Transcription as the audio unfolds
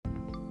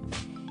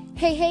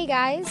Hey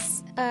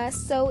guys,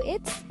 so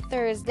it's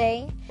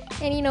Thursday,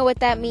 and you know what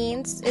that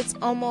means. It's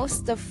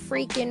almost the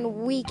freaking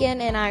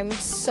weekend, and I'm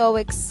so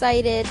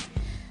excited.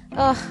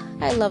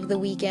 I love the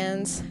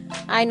weekends.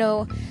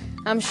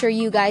 I'm sure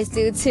you guys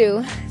do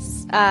too.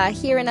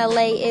 Here in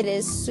LA, it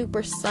is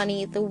super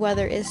sunny. The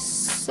weather is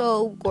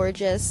so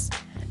gorgeous.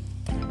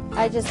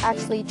 I just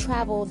actually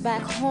traveled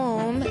back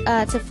home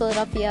to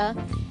Philadelphia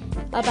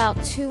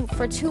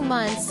for 2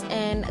 months,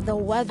 and the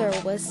weather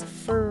was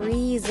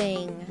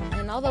freezing.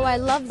 And although I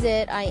loved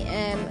it, I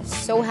am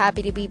so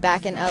happy to be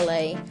back in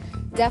LA.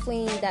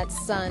 Definitely need that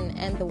sun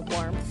and the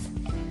warmth.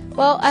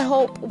 Well, I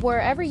hope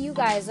wherever you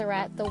guys are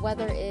at, the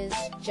weather is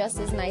just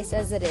as nice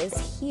as it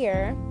is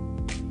here.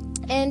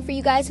 And for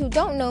you guys who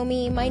don't know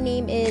me, my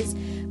name is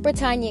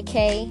Britannia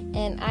K,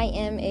 and I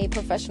am a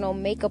professional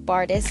makeup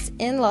artist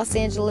in Los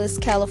Angeles,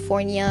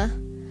 California.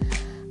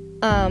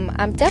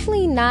 I'm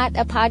definitely not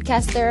a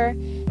podcaster,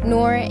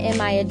 nor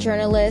am I a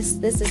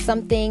journalist. This is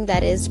something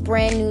that is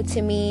brand new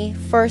to me.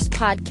 First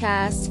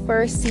podcast,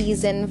 first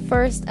season,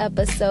 first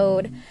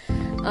episode.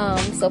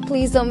 So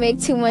please don't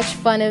make too much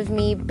fun of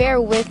me.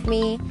 Bear with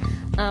me.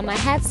 I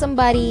had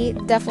somebody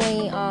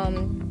definitely,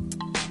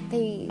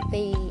 they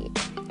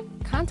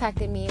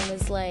contacted me and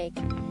was like,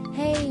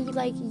 hey,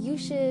 you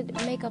should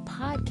make a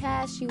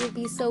podcast. You would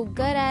be so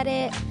good at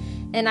it.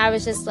 And I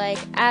was just like,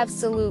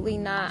 absolutely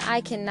not.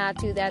 I cannot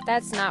do that.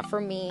 That's not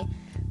for me.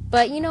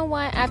 But you know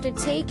what? After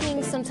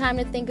taking some time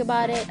to think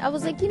about it, I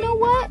was like, you know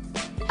what?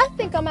 I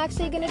think I'm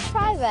actually going to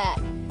try that.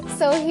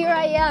 So here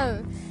I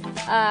am.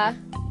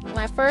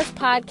 My first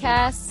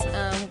podcast.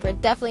 We're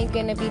definitely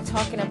going to be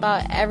talking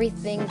about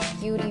everything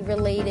beauty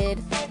related.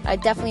 I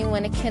definitely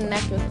want to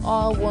connect with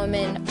all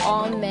women,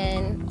 all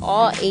men,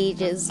 all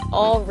ages,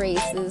 all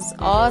races,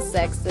 all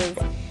sexes.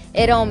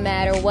 It don't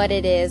matter what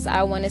it is.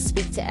 I want to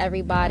speak to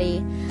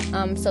everybody.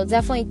 So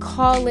definitely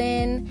call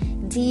in,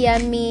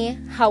 DM me,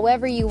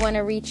 however you want to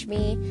reach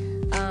me.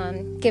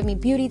 Give me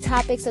beauty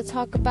topics to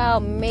talk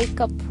about,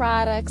 makeup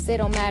products. It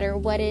don't matter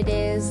what it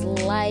is.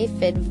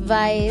 Life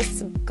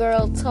advice,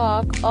 girl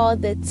talk, all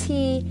the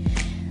tea.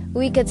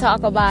 We could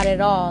talk about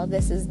it all.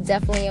 This is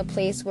definitely a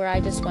place where I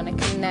just want to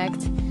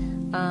connect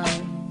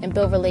and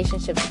build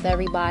relationships with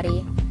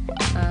everybody.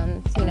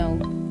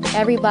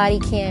 Everybody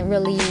can't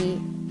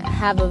really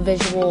have a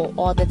visual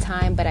all the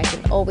time, but I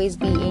can always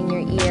be in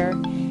your ear.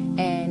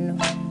 And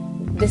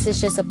this is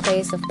just a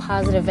place of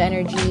positive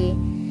energy.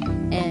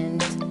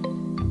 And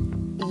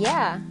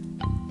yeah,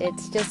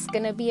 it's just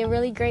gonna be a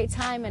really great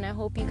time. And I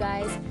hope you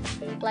guys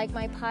like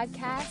my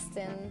podcast,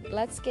 and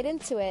let's get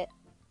into it.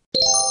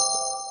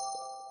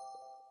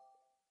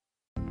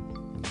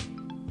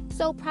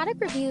 So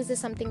product reviews is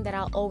something that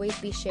I'll always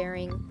be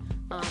sharing.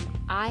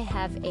 I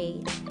have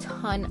a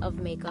ton of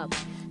makeup,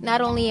 not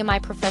only in my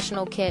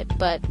professional kit,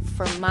 but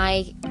from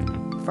my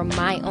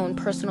own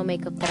personal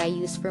makeup that I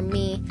use for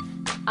me.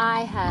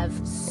 I have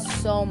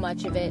so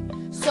much of it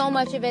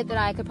that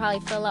I could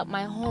probably fill up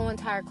my whole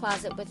entire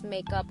closet with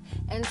makeup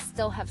and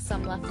still have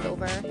some left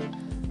over.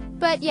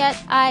 But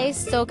yet, I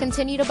still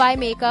continue to buy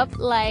makeup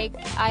like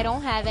I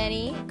don't have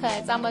any,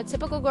 because I'm a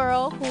typical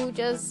girl who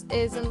just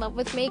is in love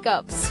with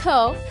makeup.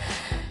 So,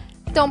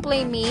 don't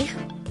blame me,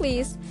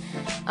 please.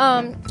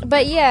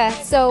 But yeah,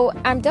 so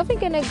I'm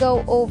definitely going to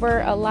go over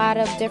a lot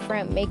of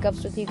different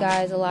makeups with you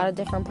guys, a lot of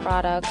different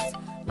products,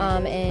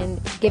 and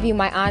give you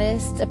my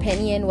honest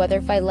opinion, whether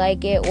if I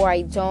like it or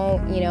I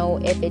don't,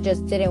 if it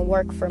just didn't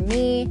work for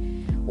me,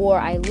 or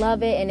I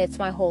love it and it's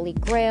my holy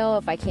grail,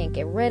 if I can't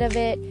get rid of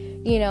it.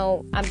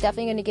 I'm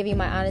definitely going to give you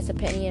my honest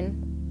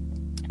opinion.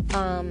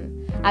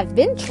 I've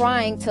been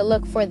trying to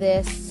look for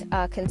this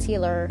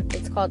concealer.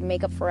 It's called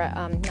Makeup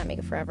Revolution.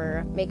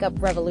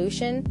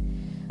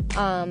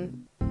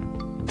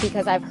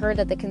 Because I've heard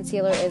that the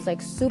concealer is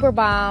super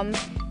bomb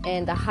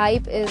and the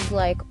hype is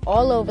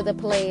all over the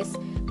place,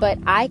 but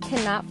I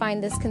cannot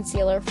find this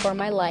concealer for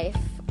my life.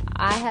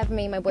 I have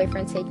made my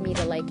boyfriend take me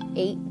to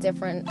 8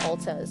 different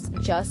Ultas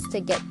just to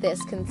get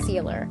this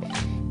concealer,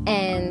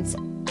 and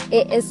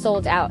it is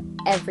sold out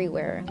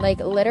everywhere.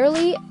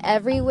 Literally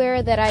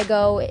everywhere that I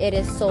go, it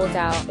is sold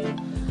out.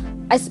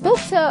 I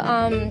spoke to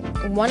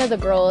one of the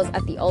girls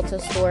at the Ulta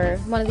store,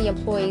 one of the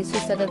employees, who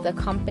said that the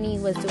company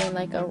was doing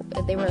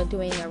they were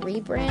doing a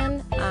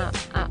rebranding.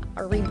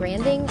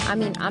 I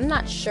mean, I'm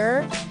not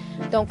sure.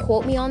 Don't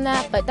quote me on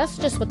that, but that's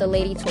just what the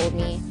lady told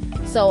me.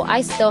 So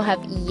I still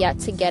have yet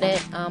to get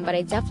it, but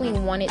I definitely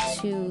wanted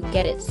to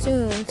get it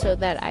soon so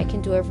that I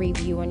can do a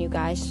review on you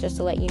guys, just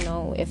to let you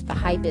know if the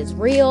hype is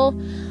real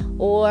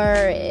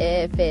or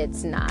if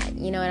it's not.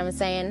 You know what I'm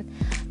saying?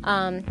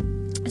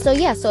 So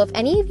if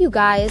any of you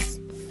guys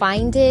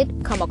find it,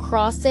 come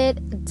across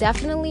it,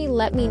 definitely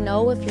let me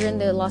know. If you're in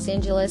the Los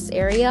Angeles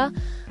area,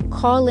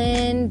 call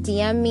in,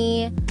 DM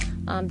me,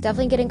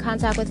 definitely get in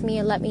contact with me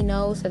and let me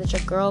know so that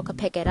your girl could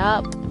pick it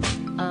up,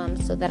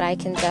 so that I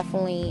can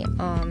definitely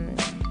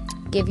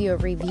give you a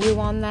review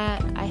on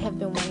that. I have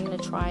been wanting to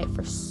try it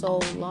for so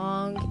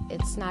long.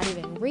 It's not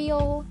even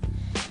real.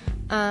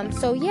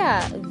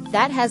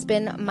 That has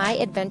been my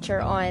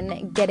adventure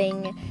on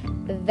getting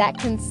that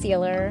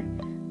concealer.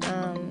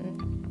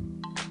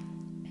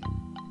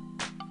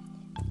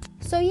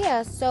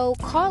 So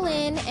call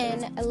in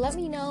and let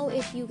me know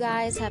if you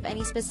guys have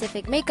any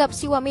specific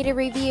makeups you want me to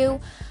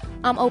review.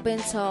 I'm open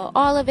to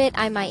all of it.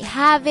 I might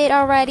have it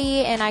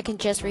already and I can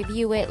just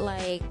review it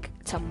like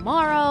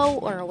tomorrow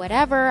or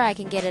whatever. I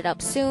can get it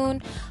up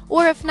soon.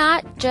 Or if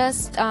not,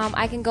 just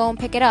I can go and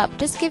pick it up.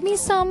 Just give me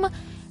some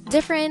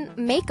different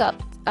makeup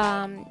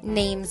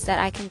names that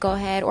I can go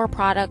ahead, or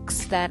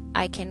products that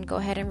I can go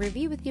ahead and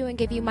review with you and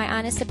give you my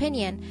honest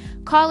opinion.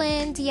 Call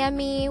in, DM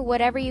me,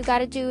 whatever you got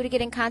to do to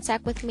get in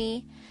contact with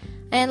me,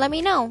 and let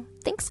me know.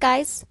 Thanks,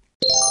 guys.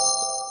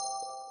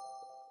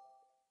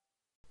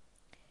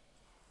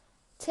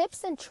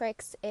 Tips and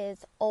tricks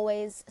is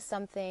always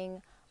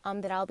something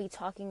that I'll be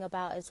talking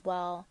about as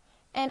well,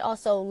 and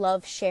also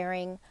love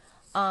sharing.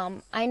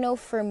 I know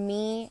for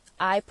me,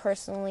 I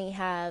personally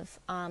have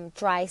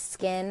dry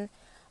skin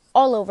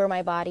all over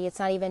my body. It's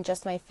not even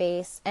just my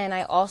face. And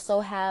I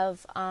also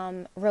have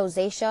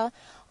rosacea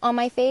on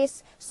my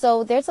face.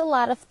 So there's a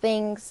lot of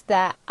things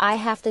that I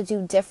have to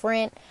do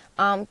different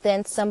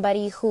than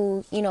somebody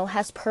who,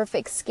 has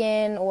perfect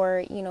skin,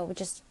 or,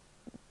 just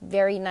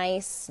very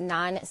nice,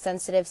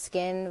 non-sensitive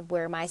skin,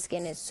 where my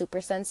skin is super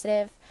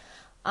sensitive.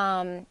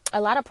 A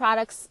lot of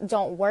products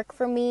don't work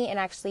for me and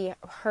actually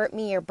hurt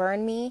me or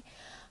burn me.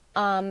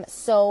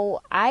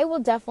 So I will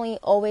definitely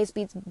always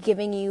be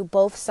giving you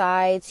both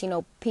sides,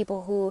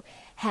 people who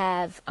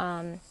have,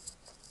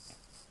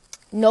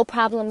 no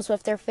problems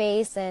with their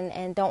face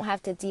and don't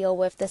have to deal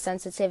with the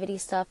sensitivity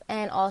stuff.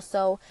 And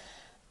also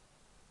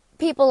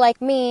people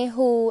like me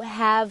who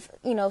have,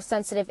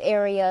 sensitive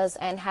areas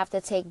and have to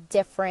take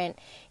different,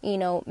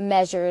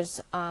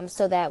 measures,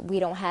 so that we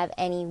don't have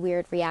any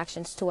weird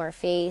reactions to our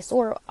face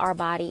or our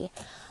body.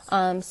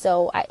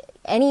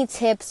 Any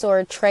tips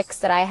or tricks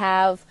that I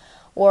have,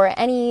 or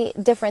any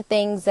different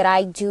things that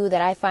I do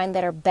that I find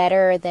that are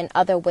better than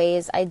other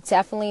ways, I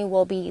definitely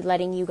will be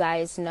letting you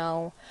guys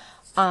know.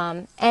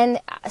 And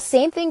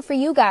same thing for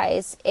you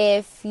guys.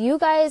 If you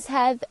guys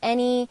have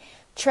any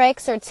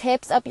tricks or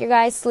tips up your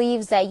guys'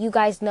 sleeves that you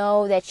guys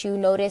know that you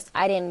noticed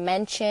I didn't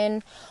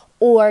mention,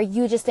 or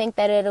you just think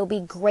that it'll be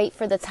great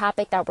for the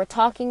topic that we're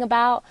talking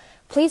about,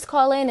 please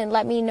call in and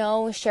let me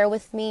know, share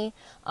with me,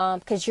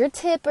 because your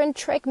tip and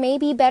trick may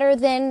be better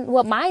than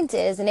what mine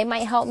is, and it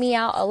might help me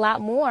out a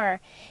lot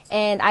more.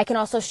 And I can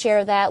also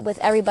share that with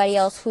everybody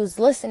else who's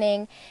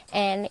listening,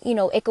 and,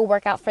 it could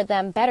work out for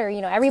them better.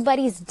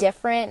 Everybody's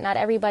different. Not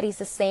everybody's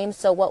the same.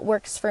 So what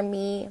works for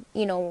me,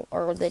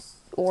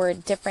 or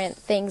different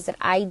things that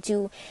I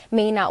do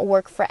may not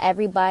work for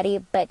everybody,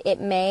 but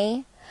it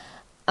may.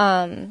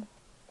 And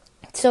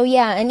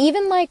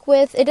even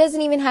it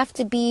doesn't even have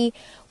to be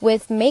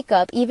with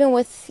makeup, even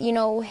with,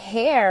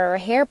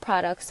 hair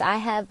products. I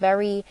have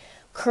very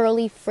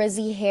curly,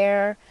 frizzy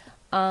hair,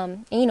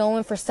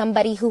 and for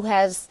somebody who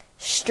has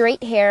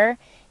straight hair,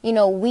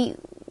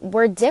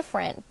 we're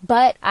different,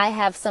 but I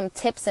have some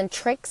tips and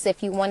tricks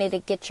if you wanted to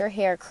get your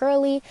hair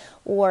curly,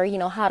 or,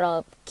 how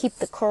to keep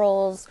the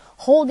curls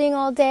holding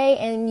all day.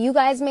 And you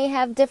guys may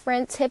have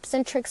different tips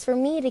and tricks for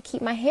me to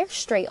keep my hair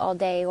straight all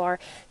day, or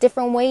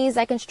different ways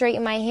I can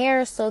straighten my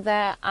hair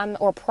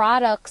or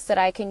products that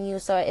I can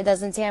use so it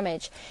doesn't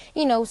damage,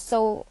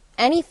 so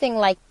anything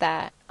like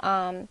that.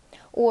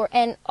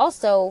 And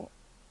also,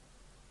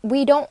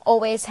 we don't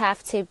always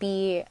have to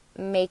be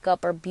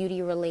makeup or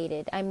beauty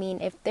related. I mean,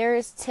 if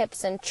there's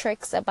tips and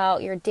tricks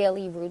about your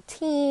daily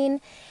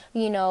routine,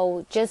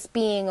 just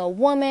being a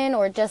woman,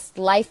 or just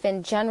life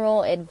in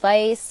general,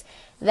 advice,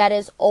 that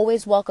is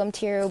always welcomed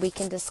here. We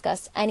can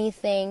discuss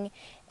anything,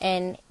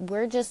 and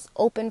we're just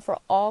open to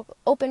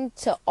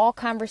all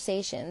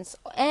conversations.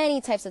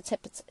 Any types of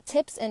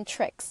tips and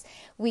tricks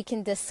we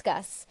can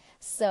discuss.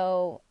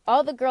 So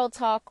all the girl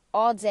talk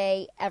all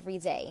day, every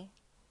day.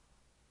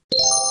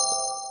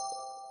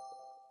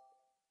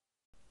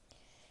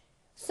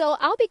 So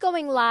I'll be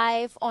going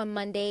live on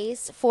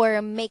Mondays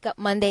for Makeup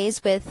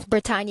Mondays with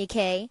Britannia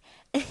K.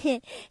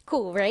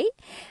 Cool, right?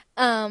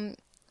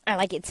 I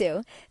like it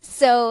too.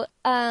 So,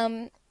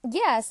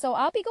 so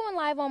I'll be going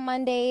live on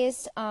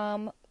Mondays.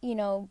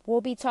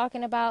 We'll be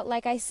talking about,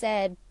 like I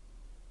said,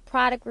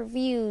 product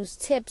reviews,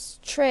 tips,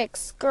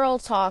 tricks, girl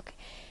talk,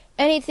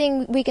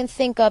 anything we can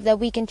think of that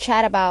we can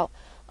chat about.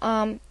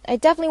 I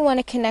definitely want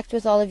to connect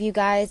with all of you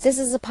guys. This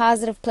is a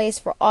positive place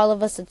for all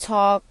of us to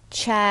talk,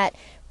 chat,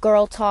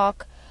 girl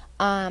talk.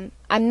 I'm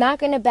not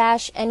going to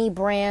bash any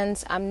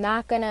brands. I'm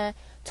not going to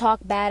talk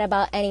bad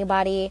about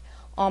anybody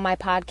on my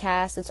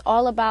podcast. It's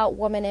all about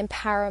woman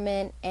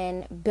empowerment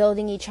and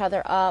building each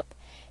other up,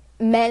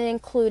 men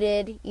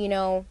included,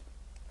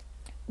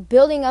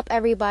 building up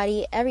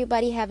everybody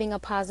having a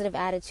positive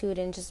attitude,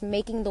 and just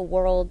making the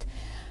world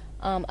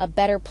a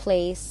better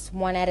place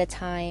one at a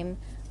time.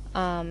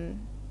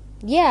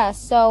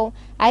 So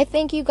I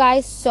thank you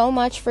guys so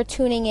much for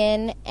tuning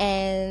in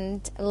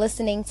and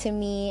listening to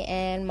me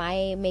and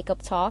my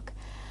makeup talk.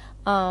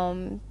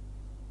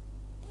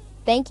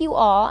 Thank you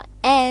all.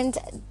 And,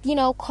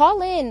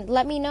 call in.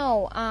 Let me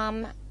know.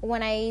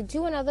 When I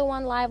do another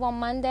one live on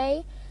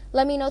Monday,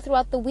 Let me know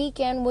throughout the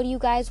weekend, what do you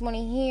guys want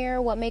to hear,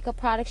 what makeup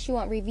products you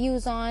want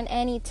reviews on,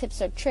 any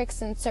tips or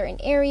tricks in certain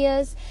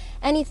areas,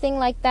 anything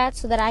like that,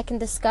 so that I can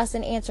discuss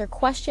and answer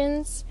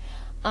questions.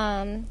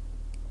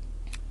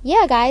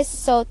 Yeah, guys,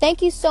 so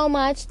thank you so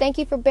much. Thank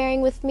you for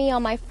bearing with me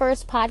on my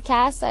first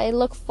podcast. I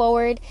look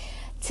forward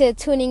to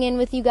tuning in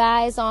with you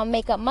guys on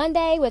Makeup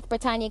Monday with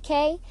Britannia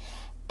K.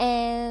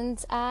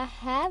 And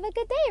have a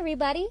good day,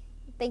 everybody.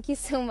 Thank you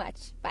so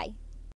much. Bye.